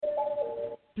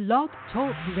Blog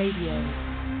Talk Radio.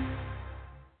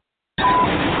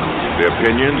 The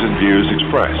opinions and views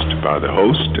expressed by the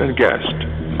host and guest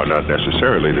are not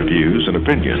necessarily the views and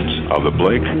opinions of the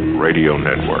Blake Radio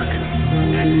Network.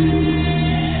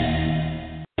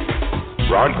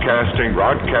 Broadcasting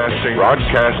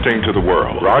to the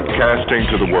world. Broadcasting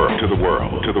to the world.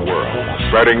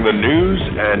 Spreading the news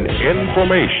and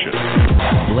information.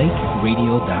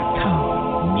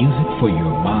 BlakeRadio.com. Music for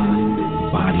your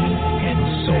mind, body, and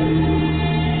soul.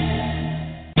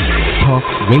 Talk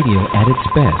radio at its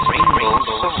best.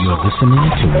 You're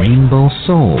listening to Rainbow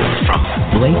Soul from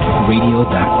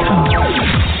BlakeRadio.com.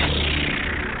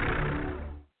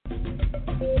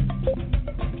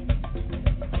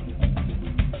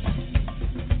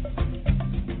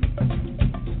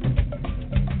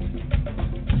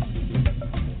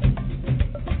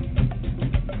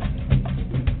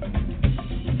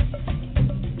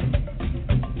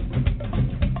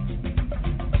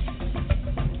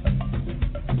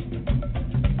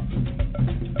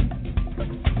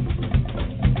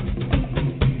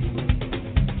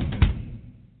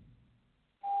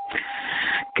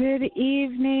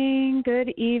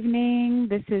 Good evening.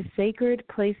 This is Sacred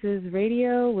Places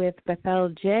Radio with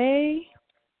Bethelle J.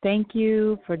 Thank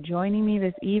you for joining me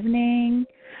this evening.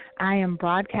 I am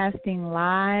broadcasting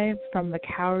live from the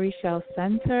Cowrie Shell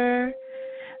Center,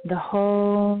 the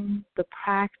home, the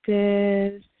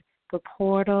practice, the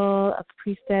portal of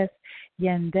Priestess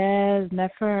Yendys,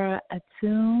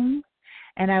 Nefer-Atum.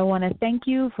 And I want to thank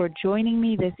you for joining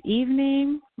me this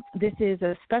evening. This is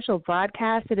a special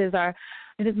broadcast. It is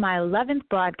my 11th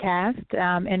broadcast,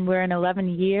 and we're in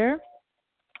 11 year.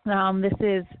 This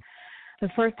is the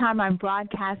first time I'm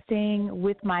broadcasting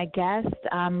with my guest,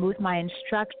 with my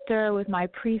instructor, with my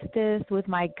priestess, with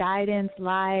my guidance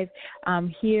live.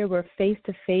 Here we're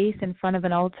face-to-face in front of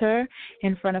an altar,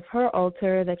 in front of her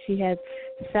altar that she has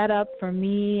set up for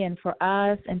me and for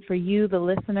us and for you, the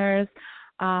listeners,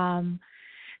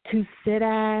 to sit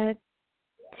at,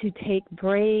 to take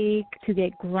break, to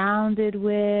get grounded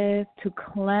with, to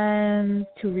cleanse,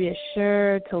 to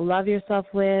reassure, to love yourself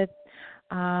with.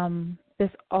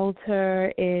 This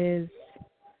altar is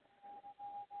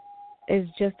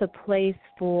just a place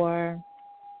for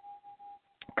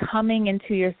coming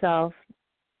into yourself,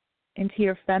 into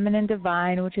your feminine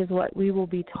divine, which is what we will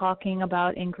be talking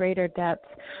about in greater depth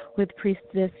with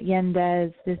Priestess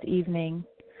Yendys this evening.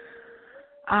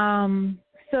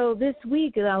 So this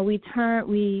week we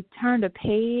turned a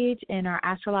page in our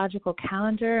astrological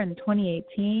calendar in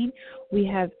 2018. We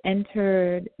have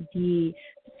entered the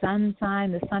sun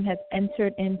sign. The sun has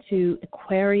entered into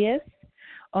Aquarius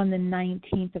on the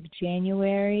 19th of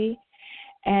January,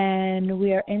 and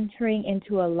we are entering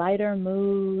into a lighter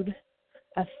mood,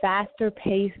 a faster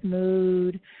paced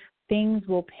mood. Things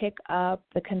will pick up.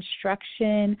 The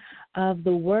construction of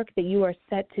the work that you are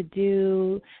set to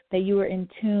do, that you are in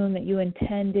tune, that you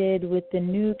intended with the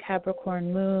new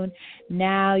Capricorn moon,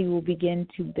 now you will begin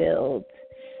to build.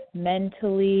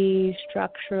 Mentally,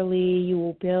 structurally, you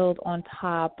will build on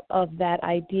top of that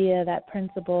idea, that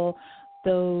principle,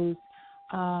 those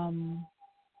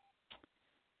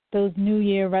New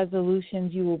Year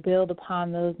resolutions. You will build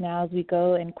upon those now as we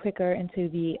go and quicker into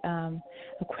the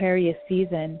Aquarius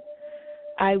season.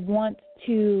 I want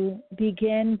to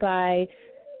begin by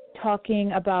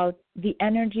talking about the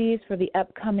energies for the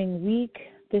upcoming week.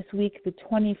 This week, the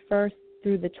 21st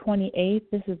through the 28th.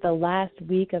 This is the last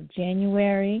week of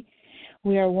January.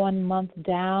 We are 1 month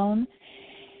down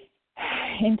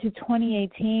into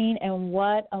 2018, and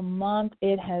what a month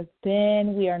it has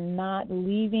been. We are not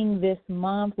leaving this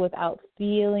month without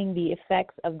feeling the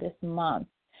effects of this month.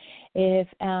 If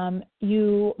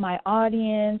you, my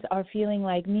audience, are feeling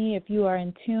like me, if you are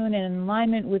in tune and in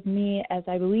alignment with me, as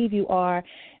I believe you are,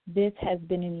 this has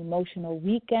been an emotional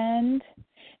weekend.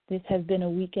 This has been a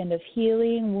weekend of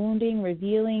healing, wounding,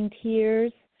 revealing,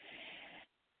 tears.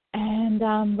 And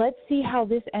let's see how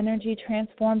this energy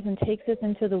transforms and takes us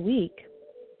into the week.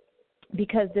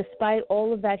 Because despite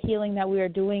all of that healing that we are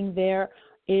doing, there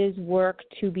is work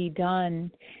to be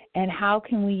done. And how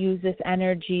can we use this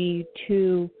energy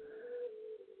to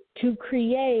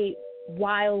create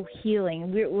while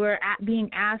healing? We're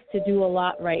being asked to do a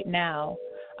lot right now,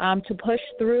 to push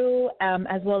through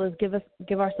as well as give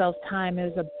ourselves time.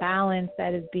 There's a balance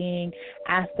that is being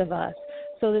asked of us.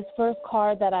 So this first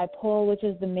card that I pull, which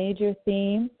is the major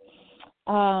theme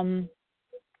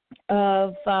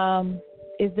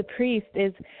is the priest,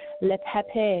 is Le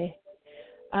Pape,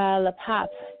 Le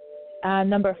Pape,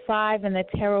 number 5 in the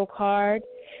tarot card,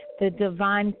 the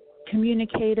divine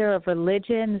communicator of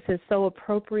religion. This is so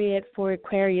appropriate for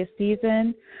Aquarius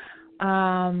season.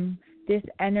 This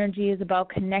energy is about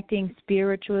connecting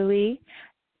spiritually.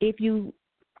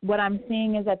 What I'm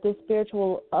seeing is that this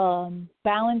spiritual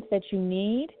balance that you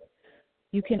need,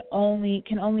 you can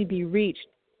only be reached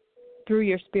through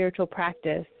your spiritual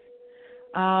practice.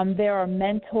 There are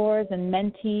mentors and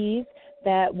mentees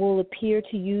that will appear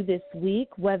to you this week,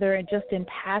 whether just in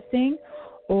passing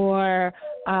or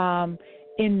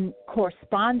in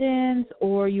correspondence,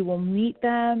 or you will meet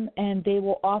them and they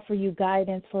will offer you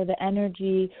guidance for the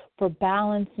energy, for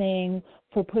balancing,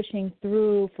 for pushing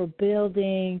through, for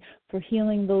building, for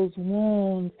healing those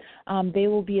wounds. They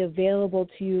will be available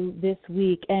to you this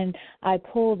week. And I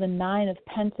pull the 9 of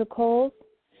Pentacles,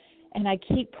 and I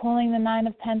keep pulling the 9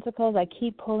 of Pentacles. I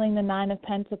keep pulling the 9 of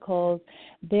Pentacles.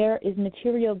 There is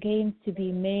material gains to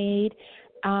be made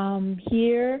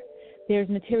here. There's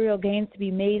material gains to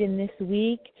be made in this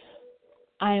week.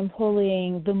 I am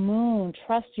pulling the Moon.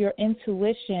 Trust your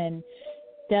intuition.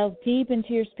 Delve deep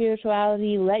into your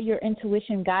spirituality. Let your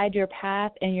intuition guide your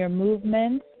path and your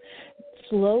movements.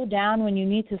 Slow down when you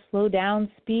need to slow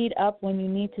down. Speed up when you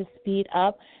need to speed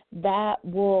up. That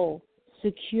will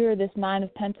secure this 9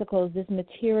 of Pentacles, this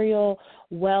material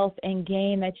wealth and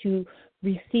gain that you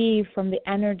receive from the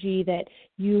energy that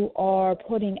you are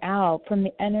putting out, from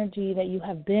the energy that you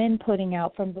have been putting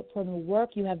out, from the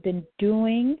work you have been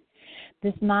doing.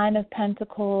 This 9 of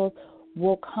Pentacles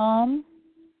will come.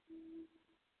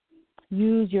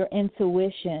 Use your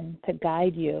intuition to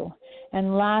guide you.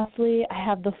 And lastly, I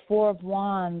have the 4 of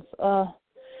Wands.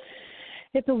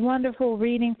 It's a wonderful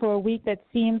reading for a week that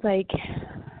seems like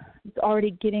it's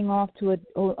already getting off to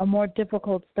a more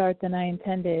difficult start than I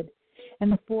intended.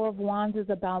 And the 4 of Wands is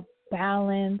about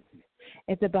balance.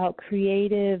 It's about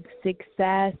creative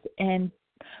success and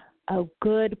a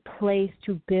good place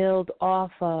to build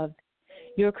off of.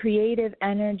 Your creative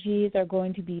energies are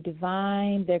going to be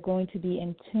divine. They're going to be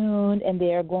in tune, and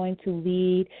they are going to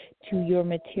lead to your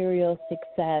material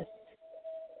success.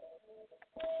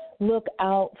 Look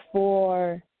out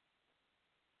for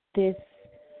this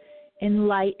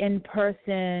enlightened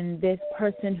person, this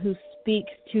person who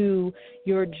speaks to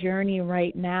your journey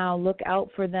right now. Look out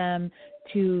for them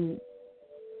to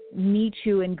meet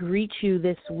you and greet you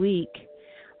this week,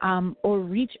 or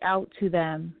reach out to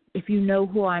them if you know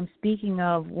who I'm speaking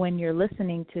of when you're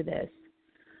listening to this.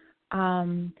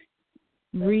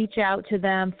 Reach out to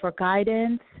them for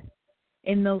guidance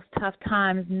in those tough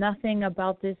times. Nothing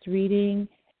about this reading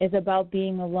is about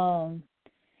being alone.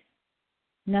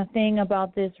 Nothing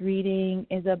about this reading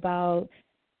is about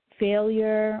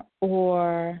failure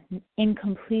or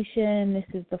incompletion. This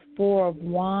is the 4 of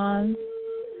Wands.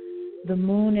 The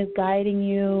moon is guiding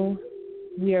you.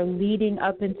 We are leading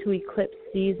up into eclipse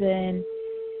season,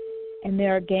 and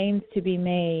there are gains to be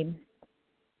made.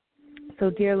 So,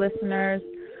 dear listeners,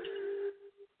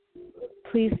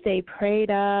 please stay prayed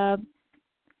up,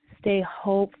 stay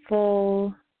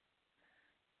hopeful,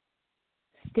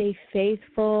 stay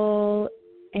faithful,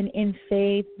 and in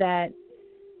faith that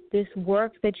this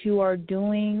work that you are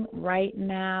doing right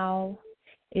now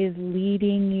is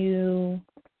leading you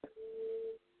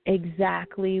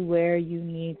exactly where you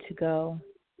need to go.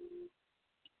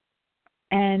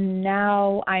 And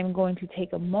now I'm going to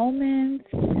take a moment.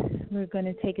 We're going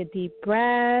to take a deep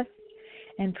breath,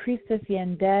 and Priestess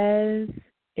Yendys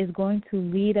is going to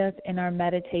lead us in our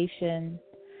meditation.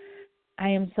 I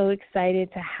am so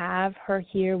excited to have her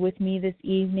here with me this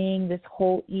evening, this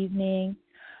whole evening.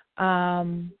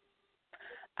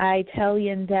 I tell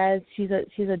Yendys she's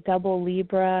a double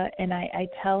Libra, and I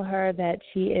tell her that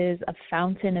she is a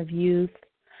fountain of youth,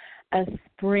 a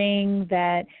spring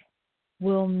that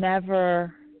will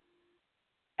never,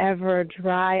 ever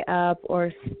dry up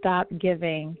or stop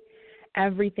giving.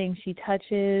 Everything she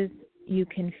touches, you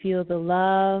can feel the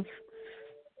love.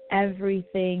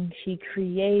 Everything she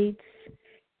creates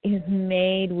is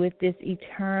made with this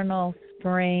eternal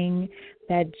spring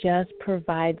that just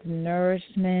provides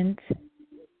nourishment,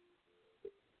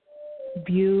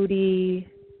 beauty,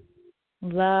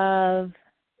 love,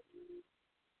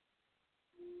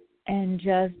 and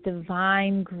just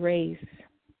divine grace.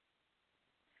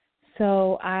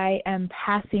 So I am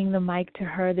passing the mic to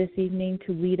her this evening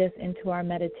to lead us into our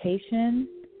meditation.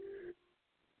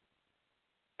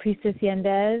 Priestess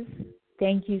Yendys,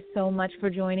 thank you so much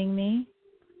for joining me.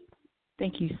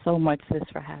 Thank you so much, sis,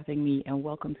 for having me, and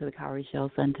welcome to the Cowrie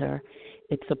Shell Center.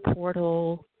 It's a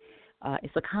portal.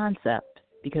 It's a concept,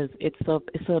 because it's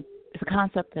a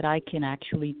concept that I can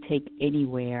actually take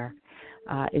anywhere.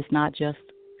 It's not just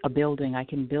a building. I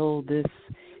can build this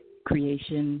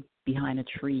creation behind a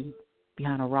tree,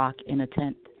 behind a rock, in a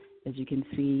tent. As you can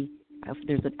see,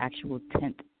 there's an actual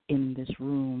tent in this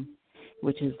room.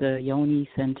 which is the Yoni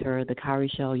Center, the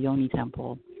Cowrie Shell Yoni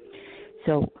Temple.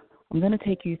 So I'm going to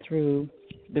take you through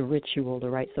the ritual, the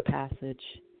rites of passage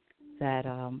that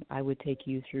I would take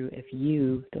you through if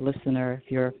you, the listener,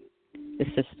 if you're the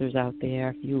sisters out there,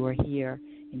 if you were here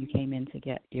and you came in to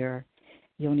get your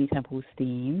Yoni Temple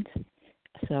steamed.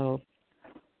 So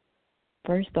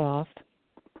first off,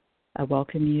 I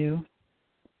welcome you.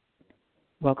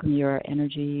 Welcome your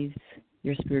energies,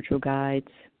 your spiritual guides,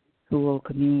 who will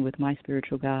commune with my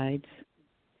spiritual guides.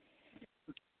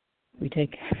 We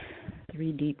take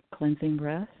 3 deep cleansing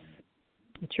breaths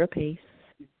at your pace.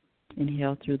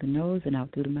 Inhale through the nose and out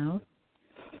through the mouth.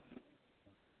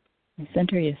 And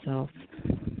center yourself.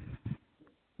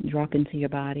 Drop into your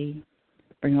body.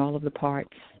 Bring all of the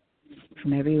parts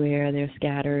from everywhere they're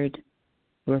scattered,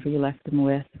 whoever you left them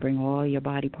with. Bring all your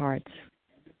body parts,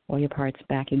 all your parts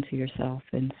back into yourself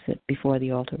and sit before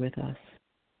the altar with us.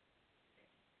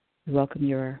 We welcome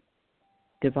your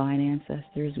divine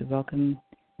ancestors. We welcome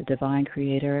the divine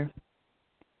creator,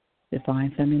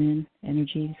 divine feminine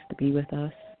energies to be with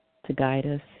us, to guide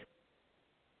us,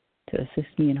 to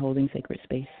assist me in holding sacred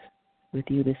space with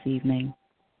you this evening.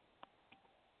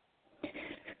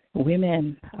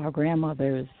 Women, our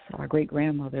grandmothers, our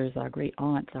great-grandmothers, our great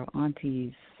aunts, our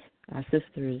aunties, our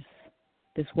sisters,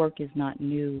 this work is not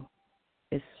new.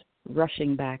 It's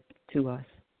rushing back to us,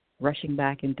 rushing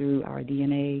back in through our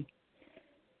DNA,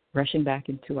 rushing back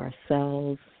into our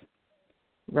cells,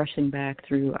 rushing back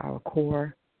through our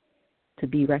core to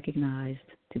be recognized,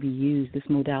 to be used. This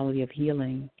modality of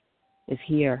healing is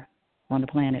here on the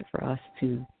planet for us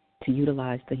to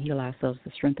utilize, to heal ourselves,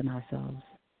 to strengthen ourselves.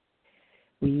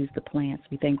 We use the plants.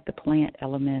 We thank the plant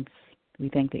elements. We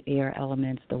thank the air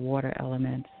elements, the water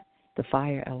elements, the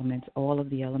fire elements, all of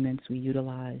the elements we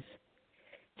utilize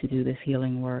to do this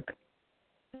healing work.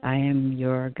 I am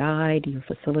your guide, your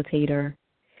facilitator,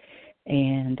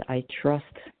 and I trust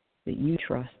that you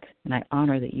trust, and I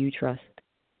honor that you trust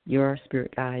your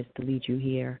spirit guides to lead you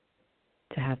here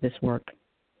to have this work,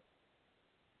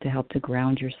 to help to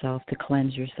ground yourself, to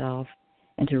cleanse yourself,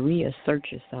 and to reassert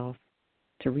yourself,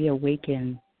 to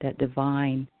reawaken that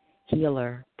divine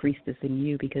healer, priestess in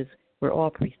you, because we're all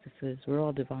priestesses, we're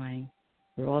all divine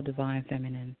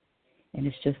feminine, and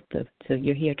it's just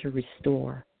you're here to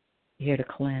restore, you're here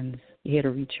to cleanse, you're here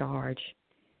to recharge.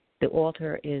 The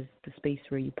altar is the space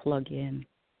where you plug in,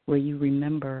 where you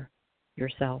remember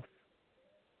yourself.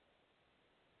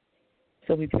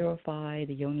 So we purify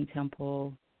the Yoni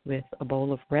Temple with a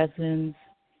bowl of resins,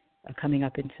 coming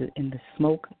up in the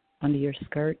smoke under your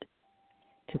skirt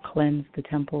to cleanse the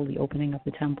temple, the opening of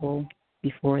the temple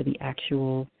before the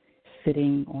actual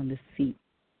sitting on the seat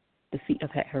of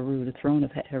Het Heru, the throne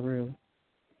of Het Heru.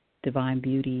 Divine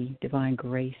beauty, divine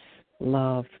grace,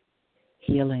 love,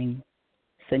 healing,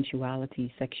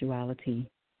 sensuality, sexuality.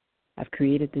 I've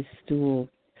created this stool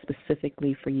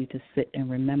specifically for you to sit and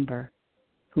remember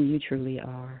who you truly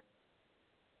are.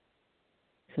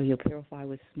 So you'll purify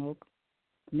with smoke.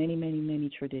 Many, many, many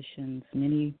traditions,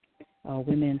 many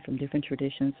women from different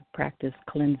traditions practice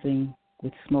cleansing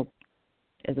with smoke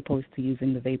as opposed to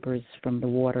using the vapors from the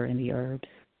water and the herbs.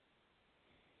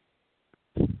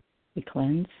 We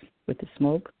cleanse with the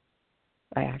smoke.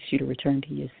 I ask you to return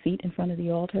to your seat in front of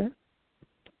the altar.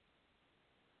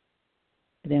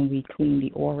 Then we clean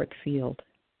the auric field.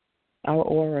 Our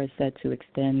aura is said to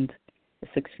extend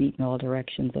 6 feet in all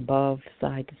directions, above,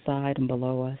 side to side, and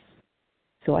below us.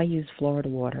 So I use Florida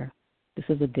water. This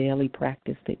is a daily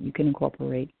practice that you can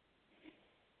incorporate.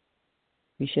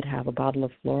 We should have a bottle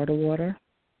of Florida water,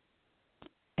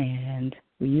 and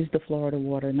we use the Florida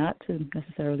water not to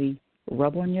necessarily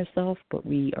rub on yourself, but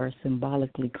we are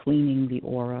symbolically cleaning the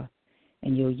aura.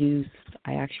 And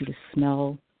I ask you to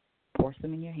smell, pour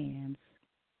some in your hands,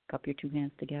 cup your 2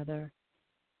 hands together,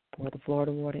 pour the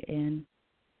Florida water in,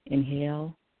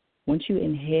 inhale. Once you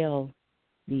inhale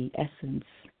the essence,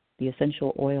 the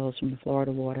essential oils from the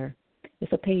Florida water,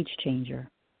 it's a page changer.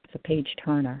 It's a page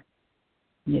turner.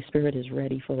 And your spirit is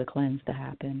ready for the cleanse to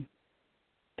happen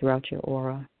throughout your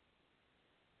aura.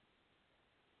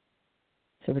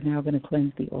 So we're now going to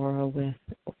cleanse the aura with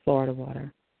Florida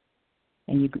water.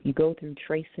 And you go through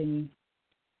tracing.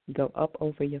 You go up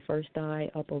over your first eye,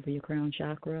 up over your crown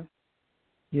chakra,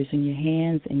 using your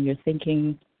hands, and you're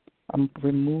thinking, I'm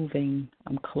removing,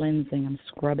 I'm cleansing, I'm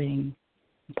scrubbing,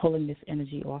 I'm pulling this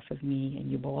energy off of me,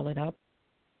 and you ball it up,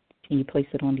 and you place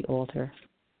it on the altar.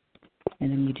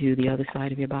 And then you do the other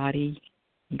side of your body.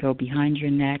 You go behind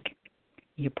your neck,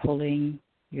 you're pulling,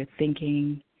 you're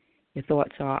thinking, your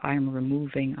thoughts are, I'm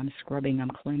removing, I'm scrubbing, I'm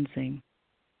cleansing.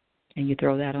 And you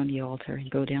throw that on the altar. You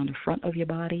go down the front of your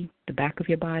body, the back of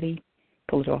your body,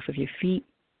 pull it off of your feet,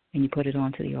 and you put it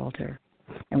onto the altar.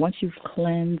 And once you've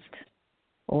cleansed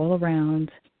all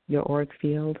around your auric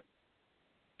field,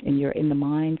 and you're in the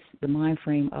mind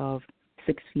frame of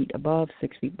 6 feet above,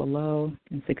 6 feet below,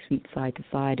 and 6 feet side to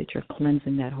side, that you're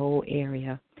cleansing that whole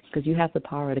area, because you have the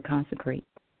power to consecrate.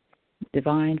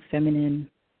 Divine, feminine,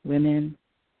 women,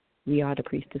 we are the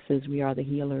priestesses, we are the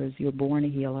healers. You're born a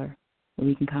healer.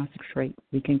 We can consecrate,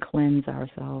 we can cleanse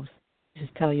ourselves.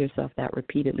 Just tell yourself that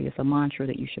repeatedly. It's a mantra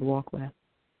that you should walk with.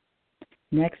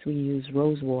 Next, we use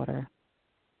rose water.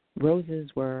 Roses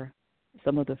were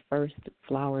some of the first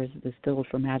flowers distilled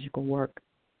for magical work.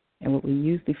 And what we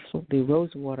use the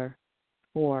rose water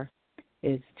for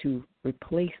is to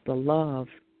replace the love.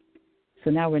 So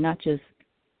now we're not just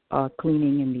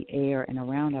cleaning in the air and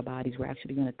around our bodies. We're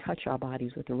actually going to touch our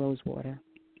bodies with the rose water.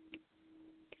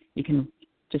 You can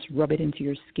just rub it into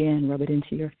your skin, rub it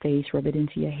into your face, rub it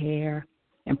into your hair,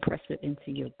 and press it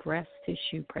into your breast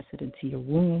tissue, press it into your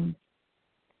womb,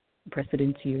 press it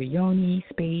into your yoni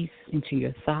space, into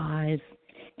your thighs.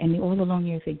 And all along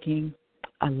you're thinking,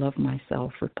 I love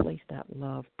myself. Replace that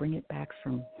love. Bring it back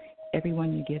from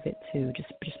everyone you give it to.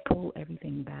 Just pull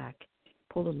everything back.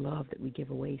 Pull the love that we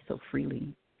give away so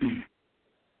freely.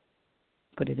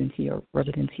 Rub it into your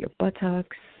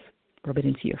buttocks. Rub it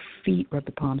into your feet. Rub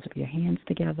the palms of your hands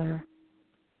together.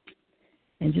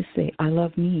 And just say, I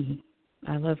love me.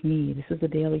 I love me. This is a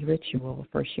daily ritual.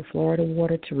 First, your Florida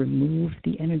water to remove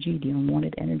the energy, the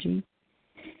unwanted energy.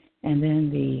 And then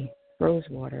the rose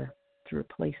water to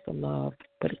replace the love.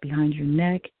 Put it behind your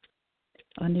neck,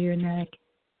 under your neck,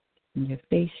 in your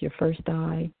face, your first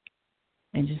eye,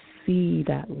 and just see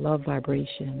that love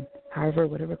vibration. However,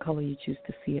 whatever color you choose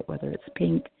to see it, whether it's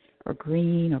pink or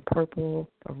green or purple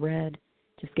or red,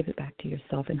 just give it back to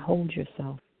yourself and hold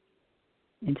yourself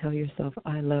and tell yourself,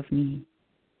 I love me.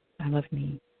 I love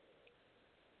me.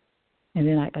 And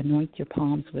then I anoint your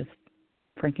palms with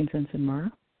frankincense and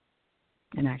myrrh,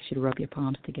 and ask you to rub your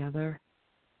palms together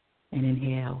and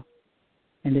inhale.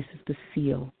 And this is the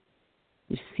seal.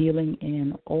 You're sealing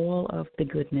in all of the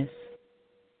goodness,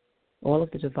 all of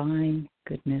the divine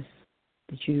goodness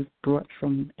that you've brought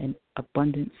from an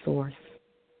abundant source,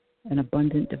 an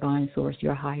abundant divine source,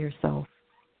 your higher self.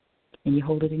 And you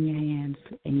hold it in your hands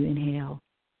and you inhale.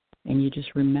 And you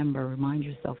just remind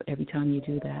yourself every time you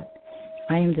do that,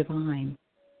 I am divine.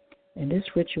 And this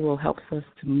ritual helps us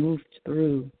to move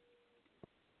through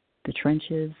the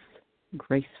trenches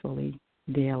gracefully,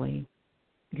 daily,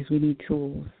 because we need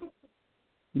tools.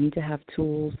 We need to have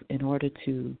tools in order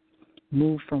to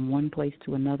move from one place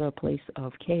to another, a place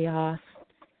of chaos,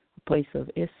 a place of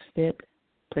isfit,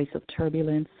 a place of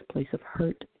turbulence, a place of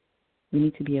hurt. We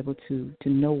need to be able to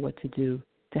know what to do,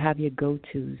 to have your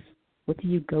go-tos. What do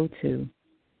you go to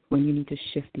when you need to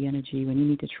shift the energy, when you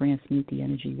need to transmute the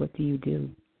energy? What do you do?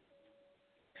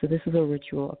 So this is a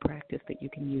ritual, a practice that you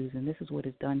can use, and this is what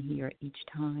is done here each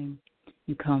time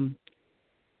you come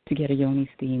to get a yoni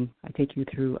steam. I take you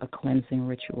through a cleansing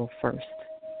ritual first,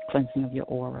 cleansing of your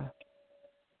aura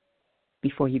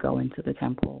before you go into the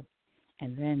temple,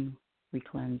 and then we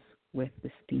cleanse with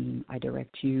the steam. I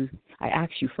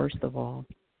ask you first of all,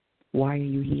 why are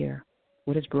you here?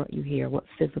 What has brought you here? What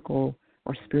physical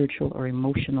or spiritual or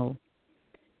emotional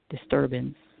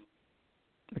disturbance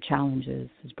or challenges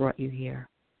has brought you here?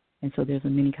 And so there's a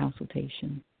mini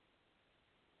consultation.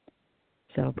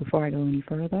 So before I go any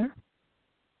further,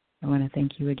 I want to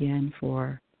thank you again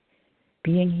for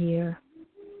being here,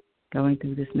 going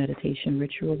through this meditation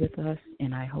ritual with us,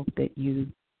 and I hope that you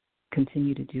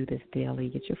continue to do this daily.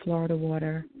 Get your Florida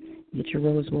water, get your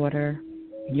rose water,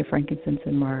 and your frankincense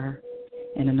and myrrh,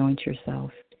 and anoint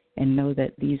yourself, and know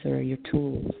that these are your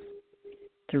tools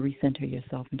to recenter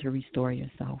yourself and to restore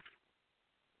yourself.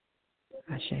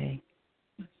 Ashe.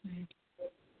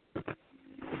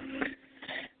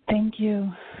 Thank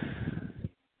you.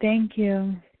 Thank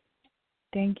you.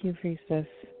 Thank you, Priestess.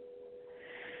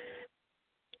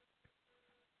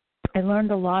 I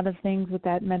learned a lot of things with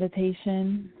that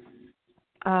meditation,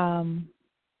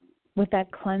 with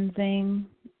that cleansing,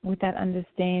 with that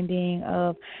understanding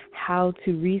of how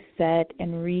to reset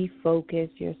and refocus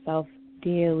yourself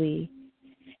daily,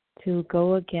 to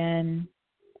go again,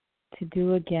 to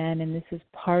do again. And this is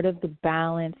part of the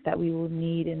balance that we will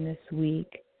need in this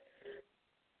week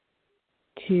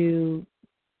to,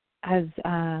 as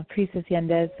Priestess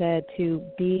Yendys said, to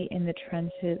be in the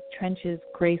trenches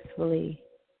gracefully.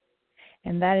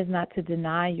 And that is not to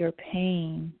deny your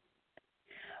pain,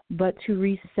 but to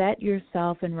reset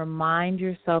yourself and remind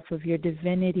yourself of your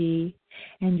divinity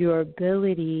and your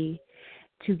ability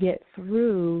to get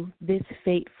through this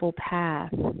fateful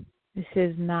path. This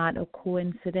is not a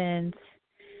coincidence.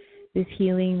 This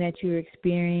healing that you're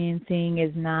experiencing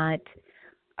is not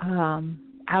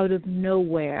out of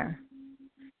nowhere.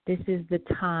 This is the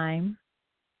time,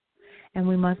 and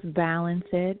we must balance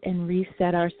it and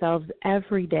reset ourselves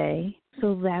every day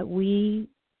so that we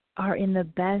are in the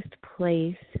best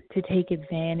place to take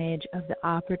advantage of the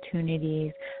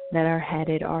opportunities that are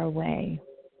headed our way.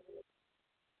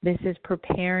 This is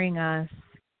preparing us.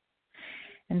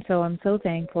 And so I'm so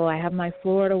thankful. I have my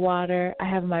Florida water. I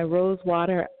have my rose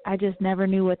water. I just never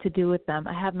knew what to do with them.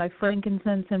 I have my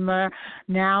frankincense and myrrh.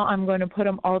 Now I'm going to put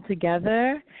them all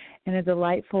together in a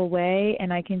delightful way,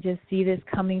 and I can just see this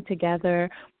coming together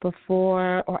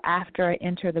before or after I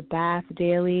enter the bath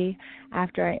daily,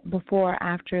 before or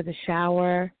after the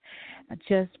shower,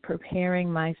 just preparing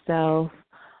myself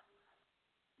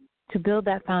to build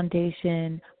that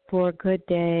foundation for a good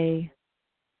day,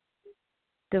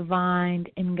 divine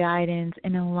in guidance,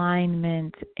 in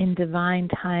alignment, in divine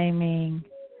timing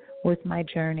with my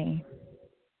journey.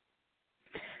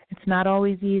 It's not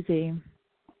always easy,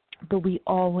 but we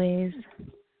always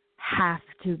have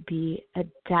to be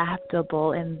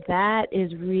adaptable, and that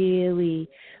is really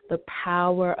the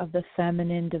power of the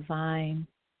feminine divine,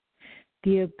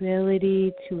 the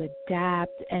ability to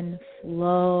adapt and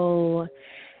flow,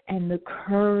 and the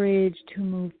courage to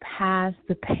move past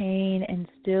the pain and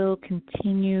still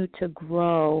continue to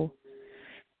grow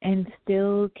and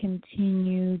still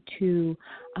continue to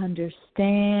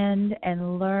understand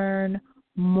and learn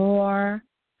more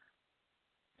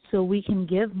so we can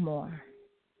give more.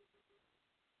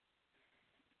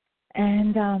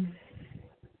 And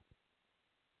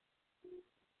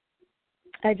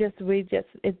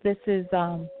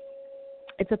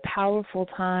it's a powerful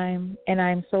time, and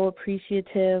I'm so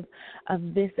appreciative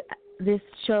of this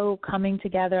show coming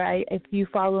together. If you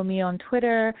follow me on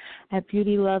Twitter at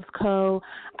Beauty Loves Co.,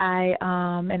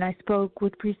 and I spoke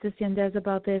with Priestess Yendys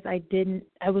about this. I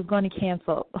was going to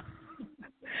cancel.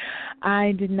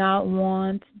 I did not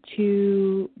want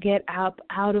to get up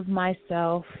out of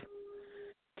myself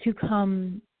to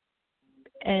come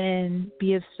and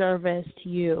be of service to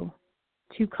you,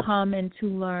 to come and to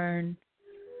learn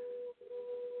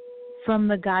from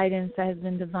the guidance that has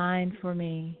been divine for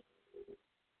me.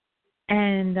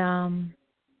 And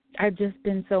I've just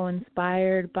been so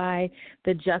inspired by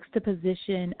the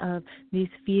juxtaposition of these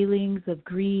feelings of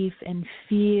grief and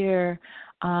fear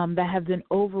that have been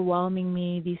overwhelming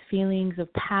me, these feelings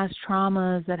of past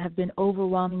traumas that have been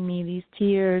overwhelming me, these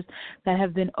tears that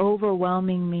have been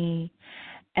overwhelming me,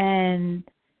 and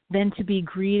then to be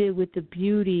greeted with the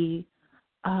beauty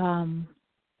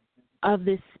of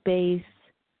this space,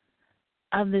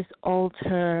 of this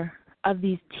altar, of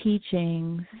these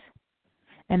teachings.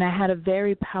 And I had a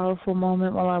very powerful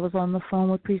moment while I was on the phone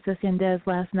with Priestess Yendys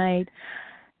last night,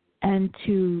 and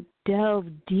to delve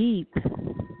deep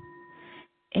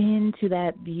into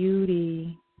that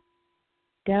beauty,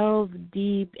 delve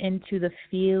deep into the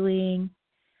feeling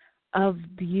of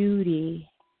beauty,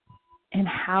 and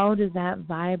how does that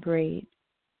vibrate?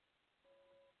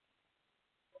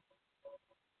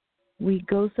 We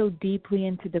go so deeply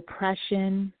into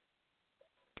depression,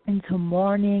 into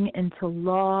mourning, into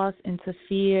loss, into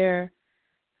fear.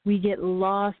 We get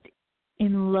lost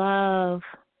in love.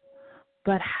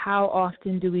 But how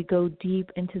often do we go deep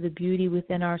into the beauty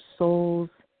within our souls,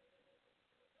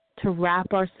 to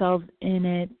wrap ourselves in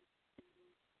it,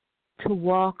 to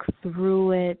walk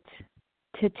through it,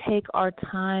 to take our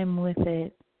time with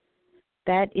it?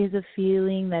 That is a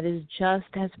feeling that is just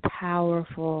as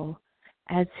powerful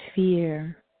as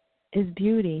fear, is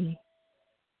beauty.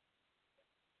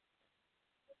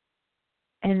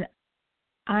 And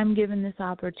I'm given this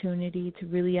opportunity to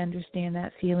really understand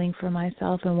that feeling for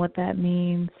myself and what that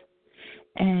means.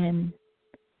 And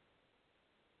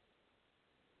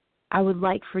I would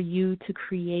like for you to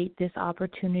create this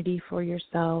opportunity for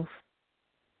yourself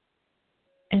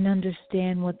and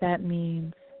understand what that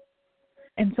means.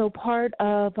 And so part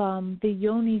of the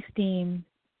yoni steam,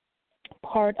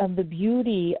 part of the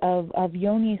beauty of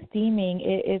yoni steaming,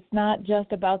 it's not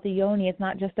just about the yoni, it's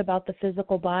not just about the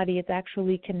physical body, it's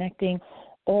actually connecting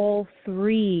all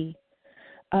three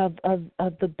of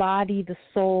the body, the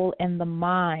soul, and the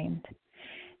mind.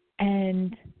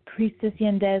 And Priestess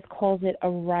Yendys calls it a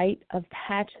rite of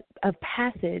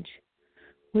passage,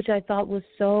 which I thought was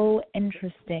so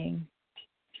interesting,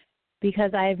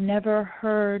 because I've never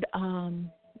heard,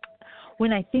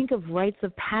 when I think of rites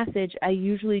of passage, I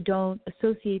usually don't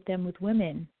associate them with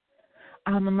women,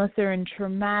 unless they're in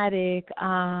traumatic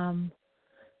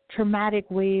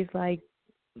ways like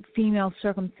female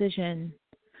circumcision.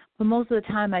 But most of the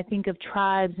time I think of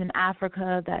tribes in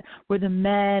Africa that where the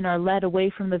men are led away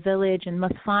from the village and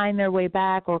must find their way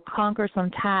back or conquer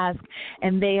some task,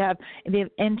 and they've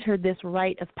entered this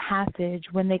rite of passage.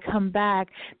 When they come back,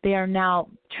 they are now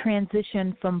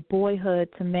transitioned from boyhood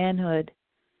to manhood.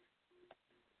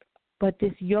 But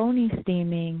this yoni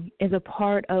steaming is a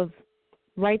part of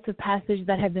rites of passage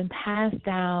that have been passed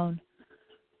down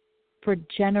for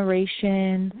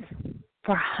generations,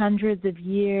 for hundreds of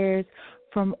years,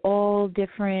 from all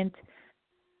different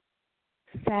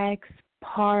sects,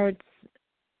 parts,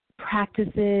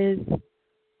 practices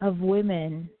of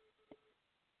women.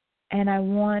 And I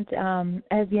want,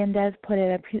 as Yendys put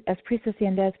it, as Priestess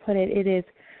Yendys put it, it is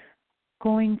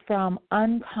going from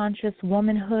unconscious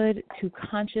womanhood to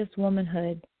conscious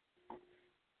womanhood.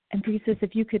 And Priestess,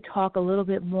 if you could talk a little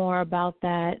bit more about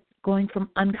that, going from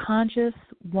unconscious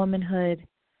womanhood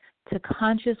to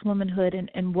conscious womanhood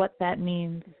and what that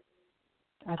means.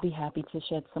 I'd be happy to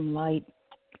shed some light.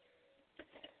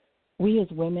 We as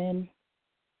women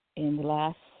in the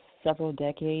last several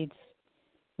decades,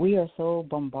 we are so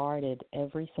bombarded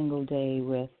every single day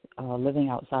with living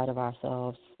outside of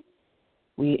ourselves.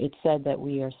 It's said that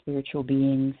we are spiritual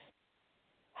beings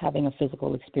having a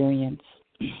physical experience.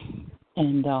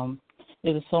 And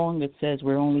there's a song that says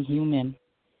we're only human.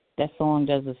 That song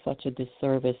does us such a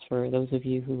disservice for those of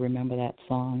you who remember that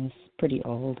song. It's pretty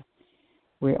old.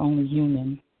 We're only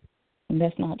human. And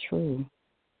that's not true.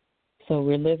 So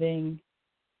we're living,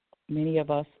 many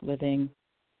of us living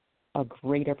a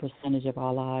greater percentage of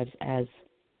our lives as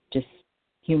just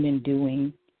human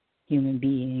doing, human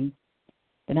being,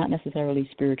 but not necessarily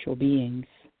spiritual beings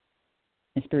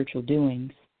and spiritual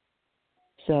doings.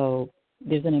 So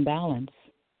there's an imbalance.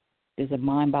 There's a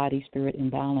mind-body-spirit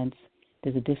imbalance.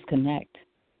 There's a disconnect.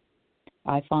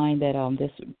 I find that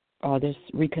this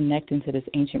reconnecting to this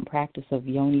ancient practice of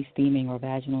yoni steaming or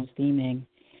vaginal steaming,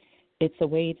 it's a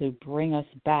way to bring us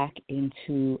back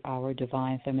into our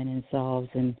divine feminine selves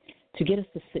and to get us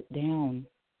to sit down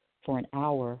for an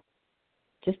hour,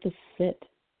 just to sit.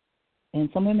 And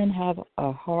some women have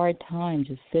a hard time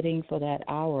just sitting for that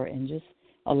hour and just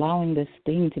allowing this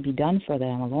thing to be done for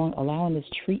them, allowing this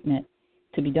treatment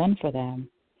to be done for them.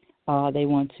 They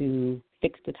want to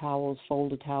fix the towels,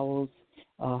 fold the towels,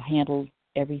 handle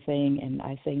everything, and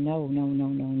I say,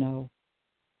 no.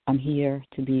 I'm here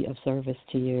to be of service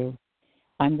to you.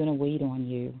 I'm going to wait on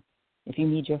you. If you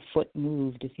need your foot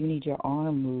moved, if you need your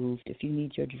arm moved, if you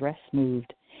need your dress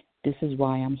moved, this is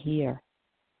why I'm here,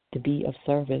 to be of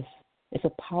service. It's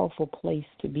a powerful place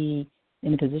to be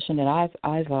in the position that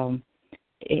I've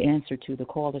answered to, the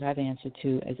call that I've answered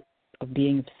to as of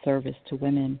being of service to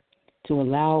women, to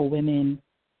allow women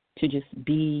to just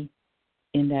be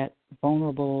in that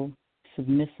vulnerable,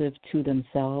 submissive to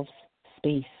themselves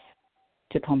space,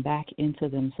 to come back into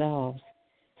themselves.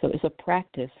 So it's a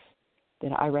practice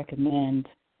that I recommend,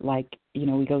 like,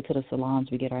 we go to the salons,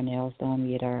 we get our nails done,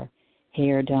 we get our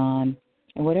hair done,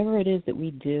 and whatever it is that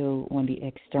we do on the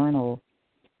external,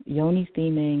 yoni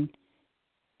steaming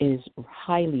is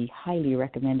highly, highly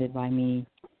recommended by me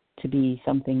to be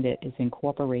something that is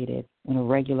incorporated on a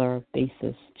regular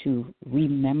basis to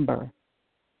remember,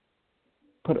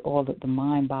 put all the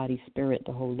mind, body, spirit,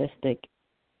 the holistic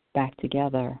back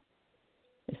together.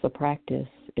 It's a practice.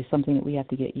 It's something that we have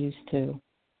to get used to.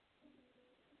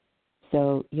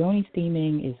 So yoni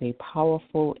steaming is a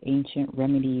powerful ancient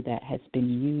remedy that has been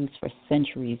used for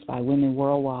centuries by women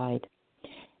worldwide,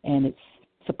 and it's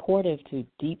supportive to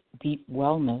deep, deep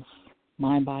wellness,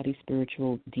 mind, body,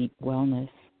 spiritual, deep wellness.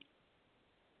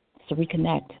 So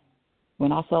reconnect.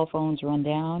 When our cell phones run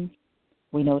down,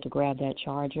 we know to grab that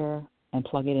charger and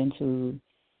plug it into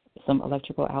some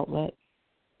electrical outlet.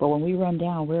 But when we run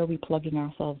down, where are we plugging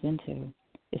ourselves into?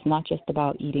 It's not just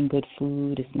about eating good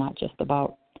food. It's not just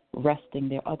about resting.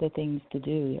 There are other things to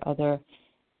do. There are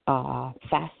other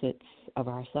facets of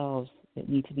ourselves that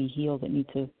need to be healed, that need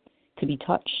to be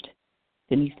touched,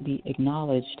 that needs to be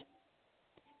acknowledged.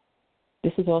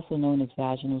 This is also known as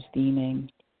vaginal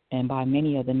steaming, and by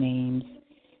many other names.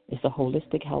 It's a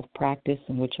holistic health practice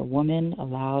in which a woman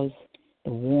allows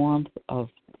the warmth of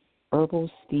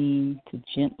herbal steam to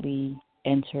gently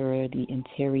enter the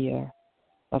interior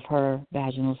of her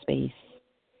vaginal space.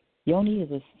 Yoni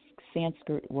is a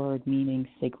Sanskrit word meaning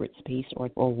sacred space or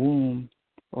womb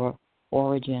or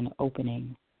origin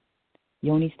opening.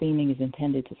 Yoni steaming is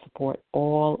intended to support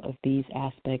all of these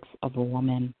aspects of a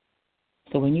woman.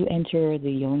 So when you enter the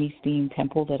Yoni Steam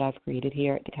temple that I've created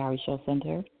here at the Cowrie Shell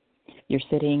Center, you're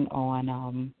sitting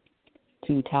on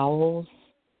 2 towels.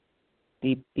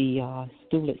 The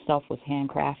stool itself was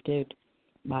handcrafted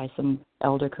by some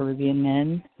elder Caribbean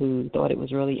men who thought it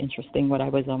was really interesting what I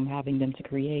was having them to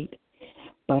create.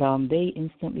 But they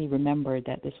instantly remembered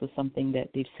that this was something that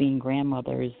they've seen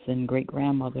grandmothers and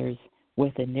great-grandmothers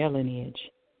with in their lineage.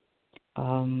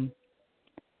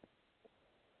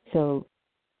 So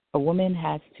a woman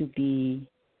has to be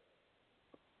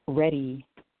ready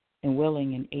and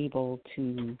willing and able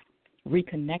to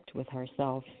reconnect with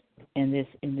herself in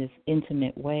this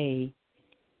intimate way.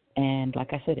 And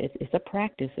like I said, it's a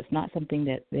practice. It's not something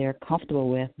that they're comfortable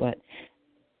with, but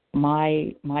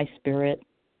my spirit,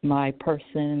 my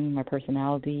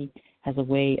personality has a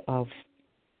way of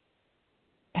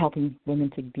helping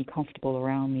women to be comfortable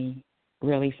around me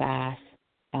really fast.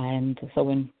 And so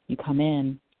when you come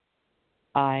in,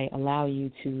 I allow you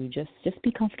to just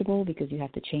be comfortable, because you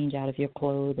have to change out of your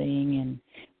clothing and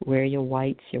wear your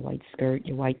white skirt,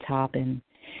 your white top, and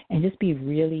just be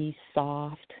really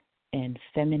soft and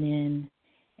feminine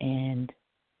and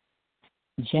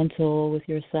gentle with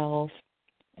yourself.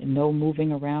 No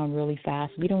moving around really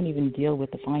fast. We don't even deal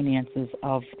with the finances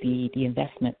of the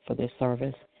investment for this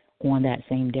service on that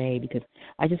same day, because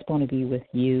I just want to be with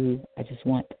you. I just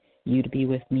want you to be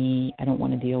with me. I don't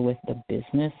want to deal with the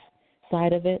business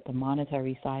side of it, the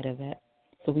monetary side of it.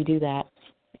 So we do that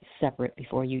separate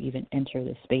before you even enter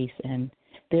the space. And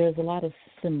there's a lot of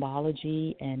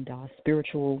symbology and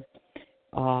spiritual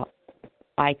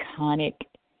iconic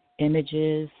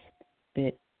images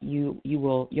that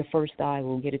your first eye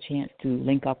will get a chance to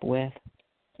link up with.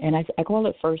 And I call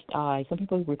it first eye. Some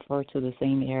people refer to the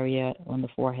same area on the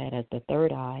forehead as the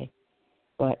third eye,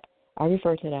 but I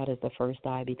refer to that as the first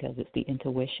eye because it's the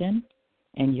intuition,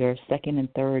 and your second and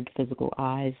third physical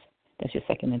eyes, that's your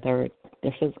second and third,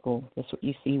 they're physical. That's what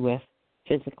you see with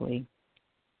physically.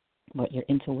 But your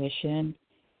intuition,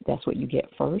 that's what you get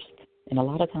first. And a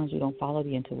lot of times we don't follow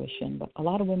the intuition, but a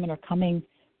lot of women are coming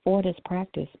for this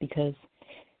practice because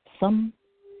some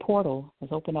portal has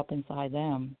opened up inside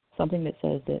them, something that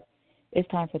says that it's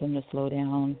time for them to slow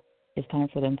down, it's time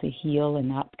for them to heal and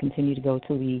not continue to go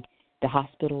to the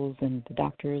hospitals and the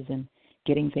doctors and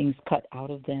getting things cut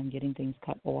out of them, getting things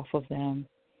cut off of them,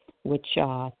 which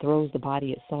throws the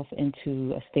body itself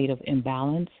into a state of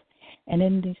imbalance. And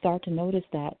then they start to notice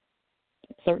that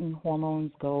certain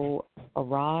hormones go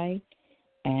awry,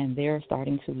 and they're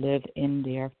starting to live in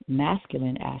their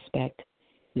masculine aspect.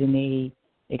 They may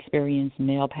experience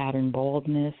male pattern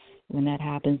baldness. When that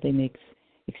happens, they may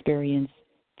experience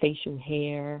facial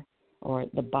hair or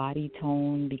the body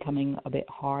tone becoming a bit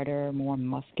harder, more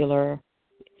muscular.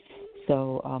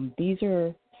 So these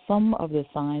are some of the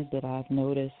signs that I've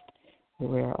noticed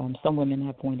where some women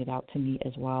have pointed out to me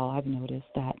as well. I've noticed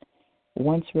that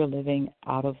once we're living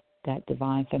out of that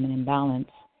divine feminine balance,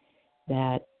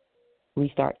 that we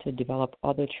start to develop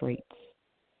other traits.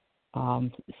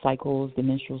 Cycles, the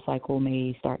menstrual cycle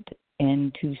may start to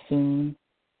end too soon.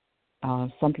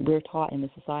 We're taught in the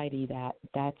society that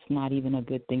that's not even a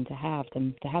good thing to have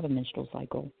a menstrual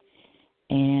cycle.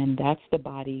 And that's the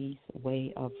body's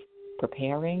way of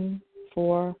preparing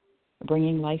for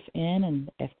bringing life in. And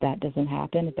if that doesn't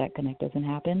happen, if that connect doesn't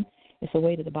happen, it's a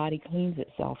way that the body cleans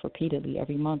itself repeatedly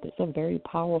every month. It's a very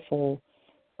powerful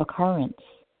occurrence.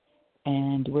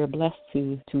 And we're blessed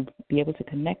to be able to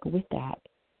connect with that,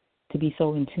 to be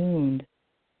so in tune.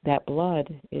 That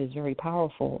blood is very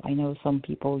powerful. I know some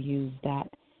people use that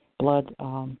blood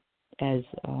as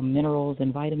minerals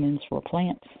and vitamins for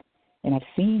plants. And I've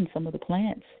seen some of the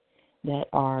plants that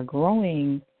are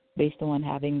growing based on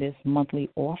having this monthly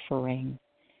offering.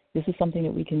 This is something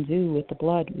that we can do with the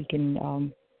blood. We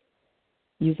can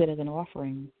use it as an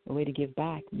offering, a way to give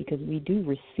back, because we do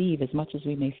receive as much as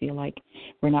we may feel like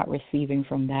we're not receiving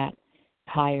from that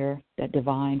higher, that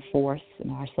divine force in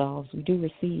ourselves. We do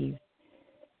receive.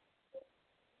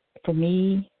 For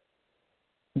me,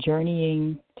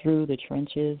 journeying through the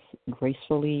trenches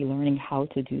gracefully, learning how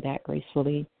to do that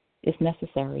gracefully, is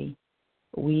necessary.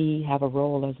 We have a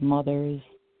role as mothers,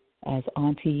 as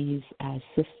aunties, as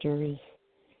sisters.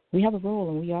 We have a role,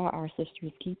 and we are our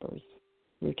sisters' keepers.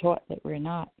 We're taught that we're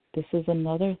not. This is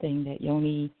another thing that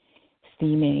yoni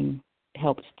steaming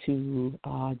helps to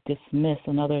dismiss,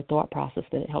 another thought process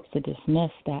that it helps to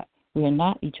dismiss, that we are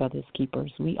not each other's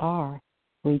keepers. We are.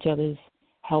 We're each other's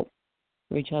help.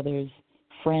 We're each other's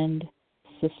friend,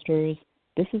 sisters.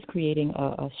 This is creating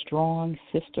a strong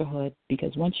sisterhood,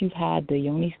 because once you've had the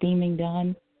yoni steaming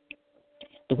done,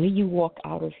 the way you walk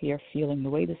out of here feeling, the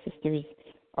way the sisters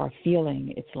are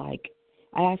feeling, it's like,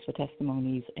 I ask for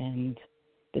testimonies, and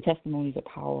the testimonies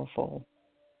are powerful,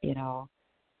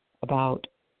 about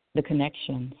the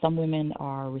connection. Some women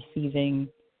are receiving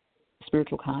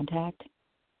spiritual contact,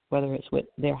 whether it's with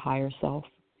their higher self,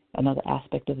 another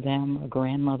aspect of them, a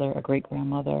grandmother, a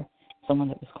great-grandmother, someone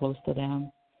that was close to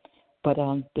them. But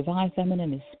Divine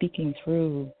Feminine is speaking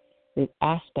through the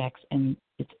aspects, and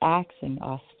it's asking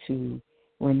us to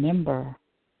remember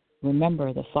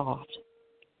the soft,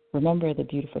 remember the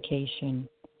beautification,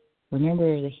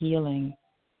 remember the healing,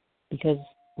 because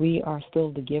we are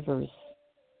still the givers.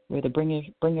 We're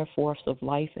the bringer force of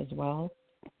life as well.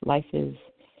 Life is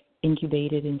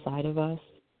incubated inside of us,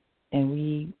 and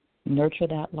we nurture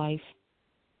that life.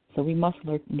 So we must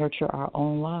nurture our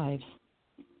own lives.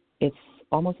 It's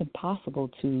almost impossible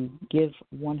to give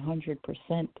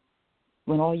 100%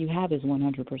 when all you have is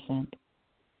 100%.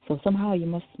 So somehow you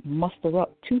must muster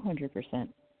up 200%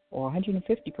 or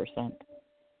 150%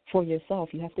 for yourself.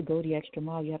 You have to go the extra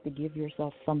mile. You have to give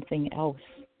yourself something else.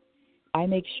 I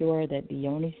make sure that the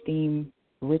Yoni steam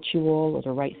ritual or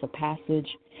the rites of passage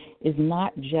is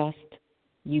not just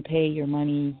you pay your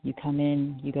money, you come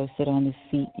in, you go sit on the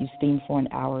seat, you steam for an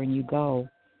hour, and you go.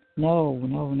 No.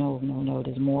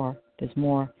 There's more. There's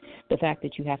more. The fact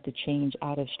that you have to change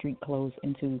out of street clothes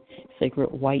into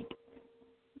sacred white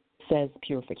says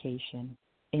purification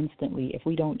instantly. If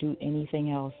we don't do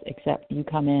anything else except you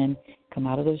come in, come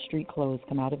out of those street clothes,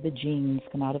 come out of the jeans,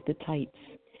 come out of the tights,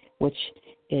 which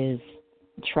is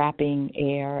trapping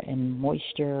air and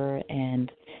moisture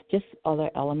and just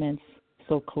other elements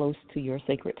so close to your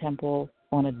sacred temple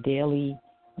on a daily,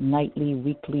 nightly,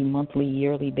 weekly, monthly,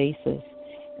 yearly basis.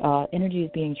 Energy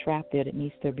is being trapped there. It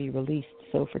needs to be released.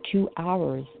 So for 2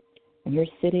 hours, when you're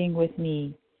sitting with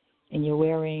me and you're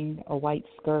wearing a white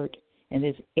skirt and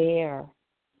there's air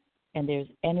and there's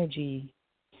energy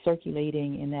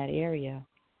circulating in that area,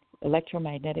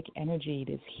 electromagnetic energy,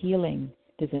 there's healing,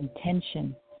 there's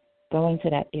intention going to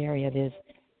that area,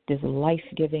 there's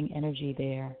life-giving energy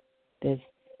there, there's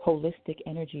holistic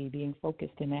energy being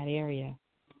focused in that area,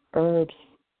 herbs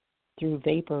through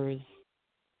vapors,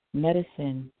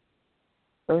 medicine,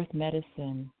 earth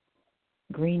medicine,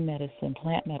 green medicine,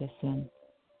 plant medicine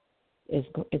is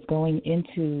going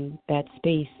into that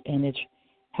space, and it's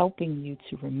helping you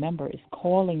to remember, it's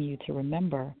calling you to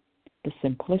remember the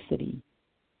simplicity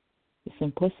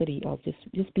of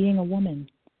just being a woman,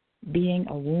 being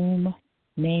a womb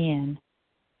man,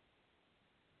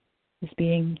 just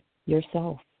being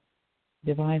yourself.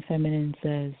 Divine Feminine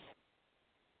says,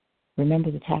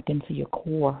 remember to tap into your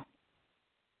core.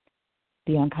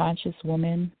 The unconscious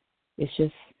woman is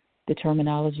just the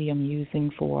terminology I'm using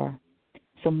for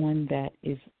someone that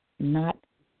is not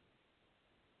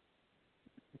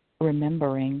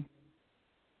remembering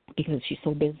because she's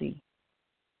so busy.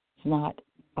 It's not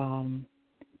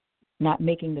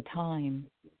making the time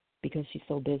because she's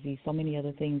so busy. So many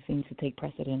other things seem to take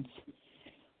precedence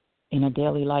in a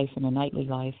daily life, in a nightly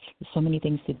life. There's so many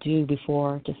things to do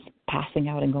before just passing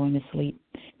out and going to sleep.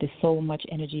 There's so much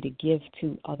energy to give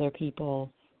to other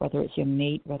people, whether it's your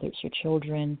mate, whether it's your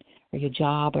children, or your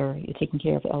job, or you're taking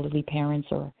care of elderly parents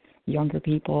or younger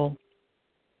people.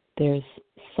 There's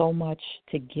so much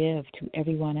to give to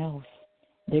everyone else.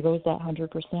 There goes that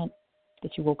 100%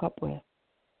 that you woke up with.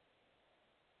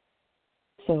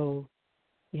 So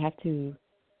you have to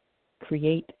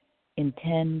create,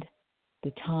 intend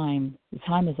the time. The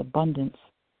time is abundance.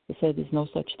 It said there's no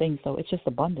such thing, so it's just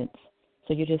abundance.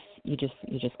 So you're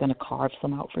just going to carve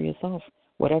some out for yourself.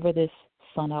 Whatever this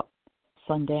sun up,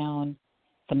 sundown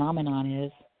phenomenon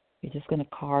is, you're just going to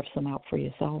carve some out for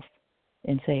yourself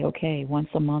and say, okay, once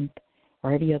a month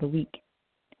or every other week,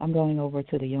 I'm going over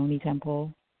to the Yoni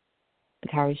temple, the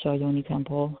Kari Shah Yoni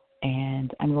temple,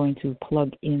 and I'm going to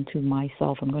plug into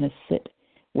myself. I'm going to sit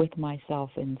with myself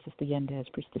and Sister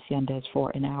Yendys, Priestess Yendys,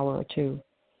 for an hour or two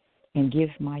and give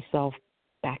myself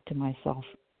back to myself.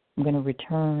 I'm going to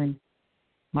return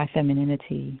my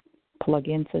femininity, plug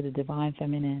into the Divine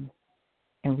Feminine,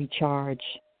 and recharge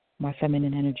my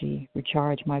feminine energy,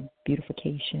 recharge my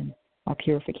beautification, my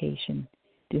purification,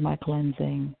 do my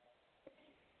cleansing.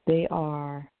 They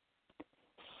are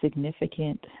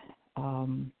significant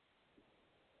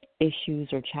issues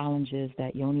or challenges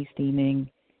that Yoni steaming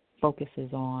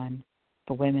focuses on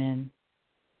for women,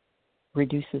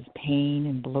 reduces pain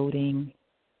and bloating,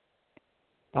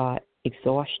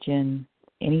 exhaustion,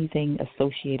 anything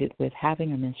associated with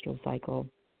having a menstrual cycle.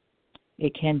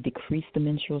 It can decrease the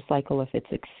menstrual cycle if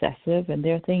it's excessive, and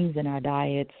there are things in our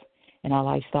diets and our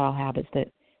lifestyle habits that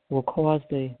will cause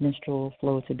the menstrual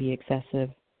flow to be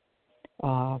excessive.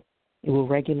 It will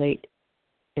regulate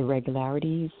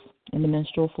irregularities in the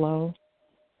menstrual flow.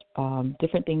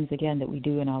 Different things, again, that we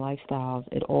do in our lifestyles,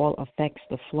 it all affects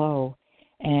the flow.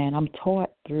 And I'm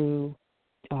taught through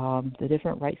the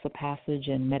different rites of passage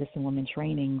and medicine woman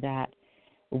training that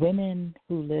women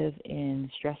who live in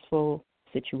stressful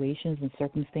situations and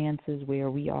circumstances where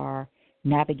we are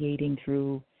navigating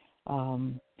through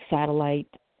satellite,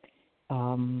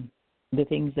 the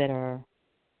things that are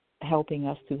helping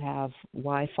us to have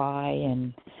Wi-Fi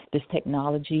and this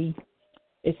technology.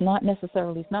 It's not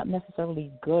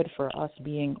necessarily good for us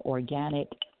being organic,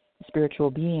 spiritual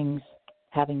beings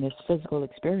having this physical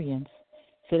experience.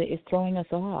 So it's throwing us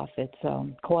off. It's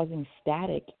causing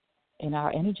static in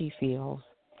our energy fields.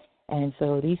 And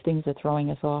so these things are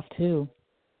throwing us off too.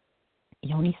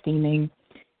 Yoni steaming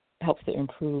helps to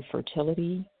improve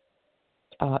fertility.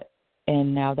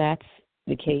 And now that's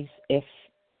the case if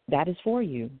that is for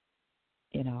you,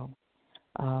 you know.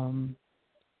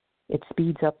 It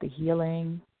speeds up the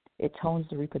healing. It tones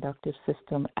the reproductive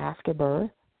system after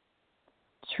birth,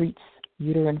 treats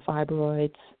uterine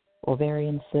fibroids,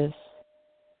 ovarian cysts,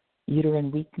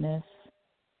 uterine weakness,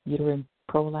 uterine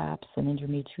prolapse, and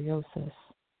endometriosis.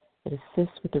 It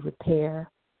assists with the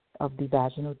repair of the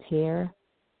vaginal tear,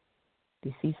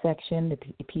 the C-section, the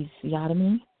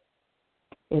episiotomy.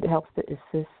 It helps to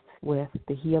assist with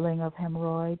the healing of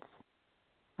hemorrhoids,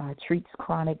 treats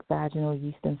chronic vaginal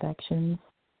yeast infections.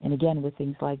 And again, with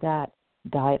things like that,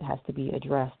 diet has to be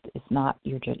addressed. It's not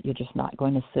you're just not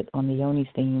going to sit on the yoni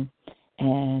steam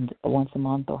and once a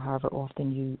month or however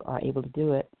often you are able to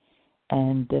do it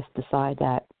and just decide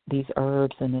that these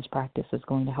herbs and this practice is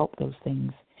going to help those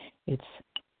things. It's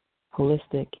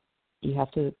holistic. You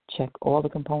have to check all the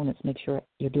components, make sure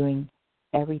you're doing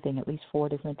everything, at least 4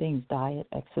 different things: diet,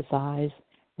 exercise,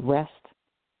 rest,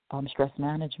 stress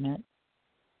management.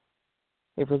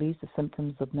 It relieves the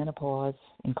symptoms of menopause,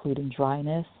 including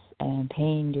dryness and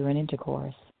pain during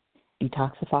intercourse.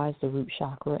 Detoxifies the root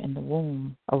chakra in the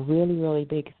womb. A really, really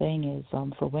big thing is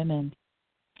for women,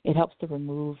 it helps to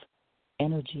remove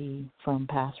energy from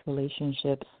past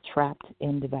relationships trapped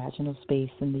in the vaginal space,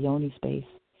 in the yoni space.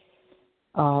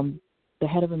 The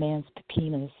head of a man's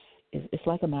penis it's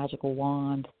like a magical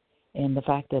wand, and the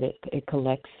fact that it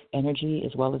collects energy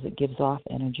as well as it gives off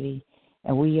energy,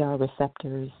 and we are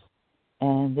receptors.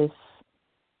 And this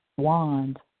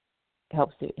wand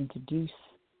helps to introduce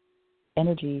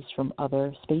energies from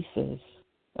other spaces,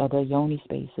 other yoni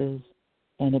spaces,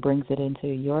 and it brings it into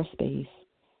your space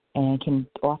and can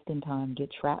oftentimes get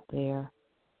trapped there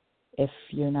if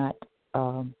you're not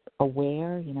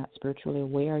aware, you're not spiritually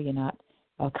aware, you're not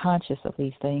conscious of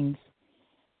these things.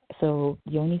 So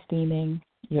yoni steaming,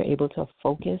 you're able to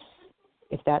focus.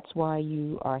 If that's why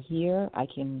you are here, I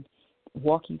can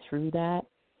walk you through that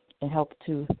and help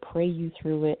to pray you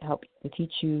through it, help to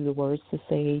teach you the words to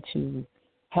say, to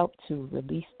help to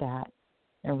release that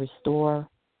and restore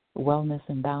wellness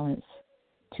and balance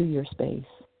to your space.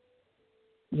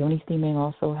 Yoni steaming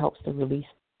also helps to release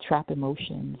trapped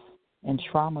emotions and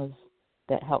traumas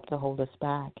that help to hold us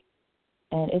back.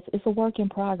 And it's a work in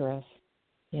progress.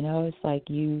 You know, it's like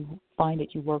you find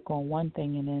that you work on one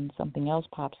thing and then something else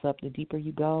pops up. The deeper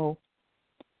you go,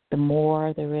 the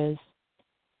more there is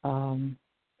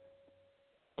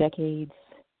decades,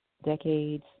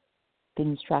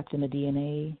 things trapped in the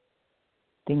DNA,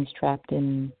 things trapped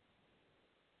in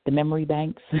the memory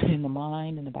banks in the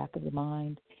mind, in the back of the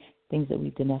mind, things that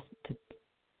we've detached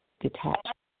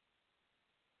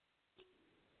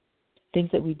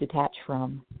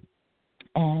from.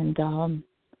 And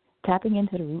tapping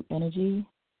into the root energy,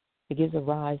 it gives a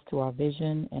rise to our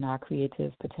vision and our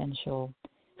creative potential.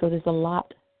 So there's a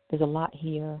lot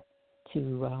here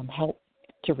to help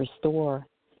to restore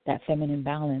that feminine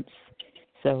balance.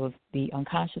 So the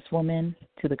unconscious woman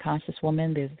to the conscious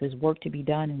woman, there's work to be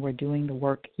done, and we're doing the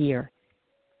work here.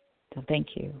 So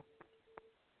thank you.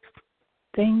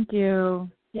 Thank you.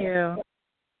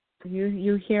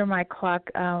 You hear my clock,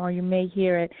 or you may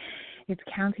hear it. It's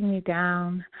counting me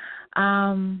down.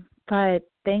 But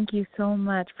thank you so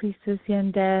much, Priestess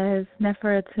Yendys,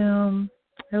 Nefer-Atum.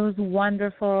 It was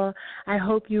wonderful. I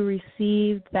hope you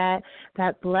received that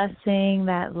blessing,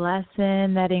 that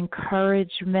lesson, that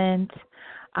encouragement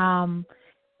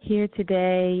here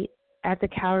today at the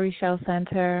Cowrie Shell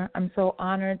Center. I'm so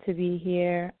honored to be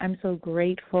here. I'm so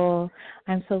grateful.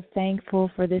 I'm so thankful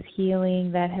for this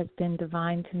healing that has been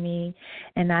divine to me,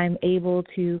 and I'm able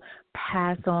to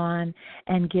pass on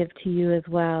and give to you as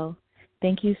well.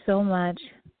 Thank you so much.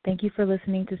 Thank you for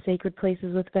listening to Sacred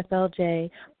Places with Bethelle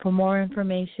J. For more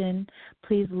information,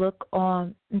 please look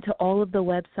into all of the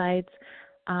websites.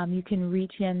 You can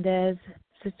reach Yendys,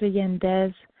 Sister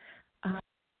Yendys,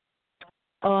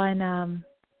 on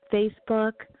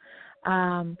Facebook,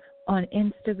 on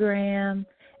Instagram,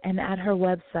 and at her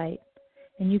website.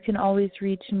 And you can always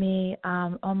reach me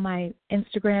on my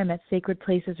Instagram at Sacred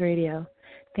Places Radio.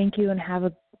 Thank you and have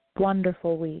a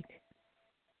wonderful week.